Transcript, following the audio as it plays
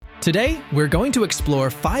Today, we're going to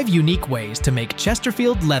explore 5 unique ways to make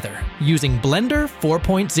Chesterfield leather using Blender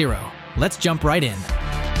 4.0. Let's jump right in.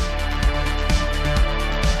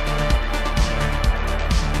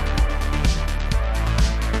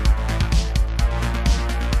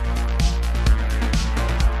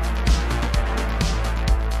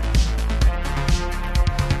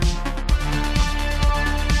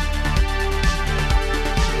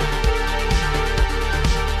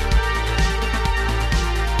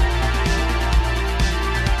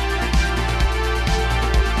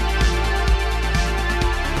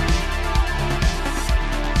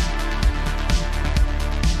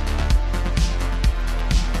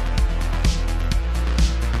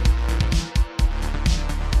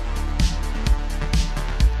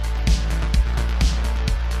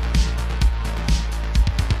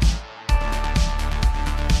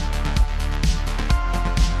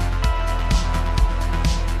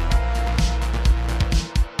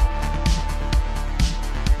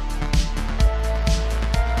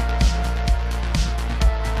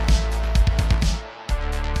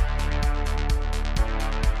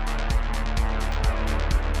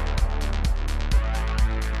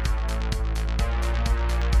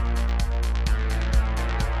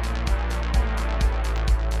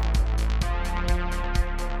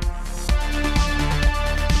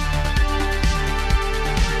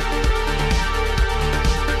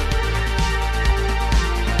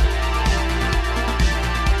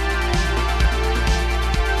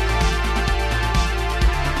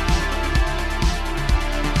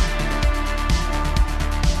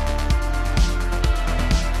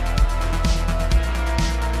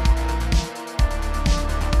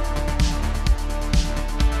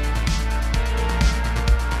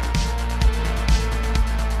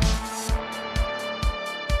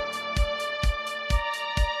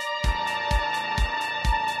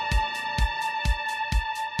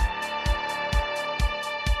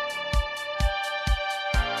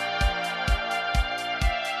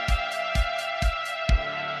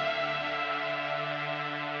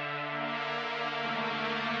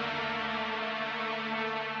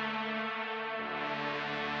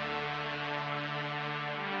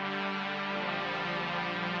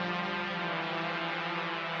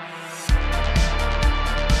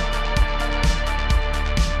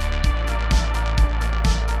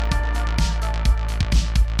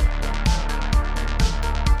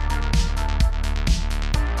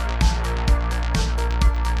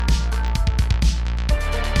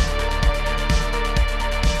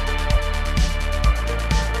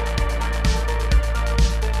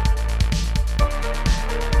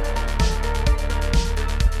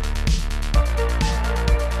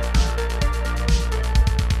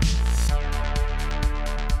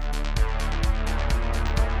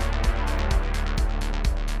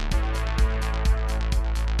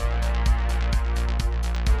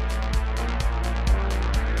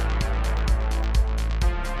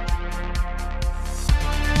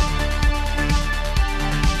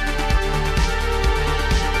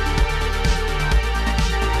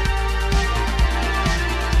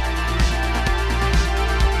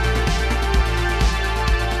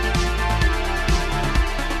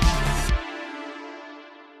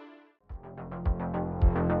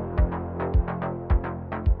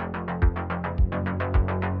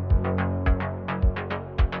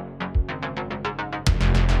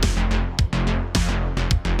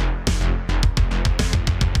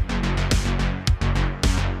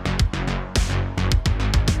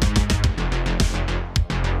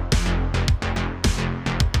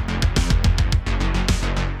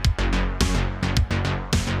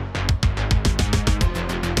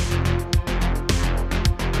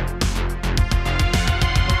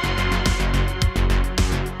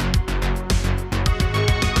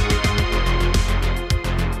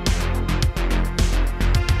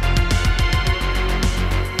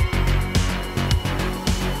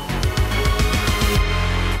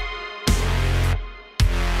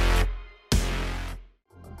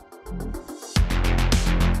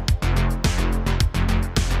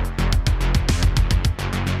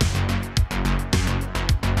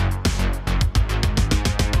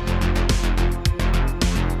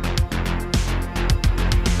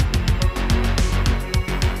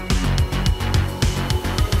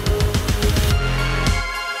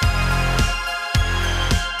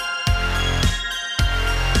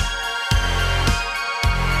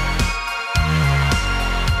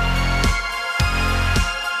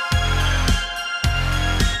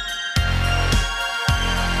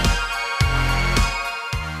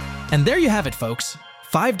 And there you have it, folks.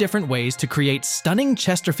 5 different ways to create stunning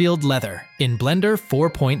Chesterfield leather in Blender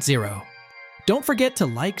 4.0. Don't forget to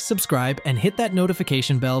like, subscribe, and hit that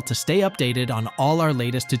notification bell to stay updated on all our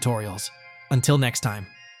latest tutorials. Until next time.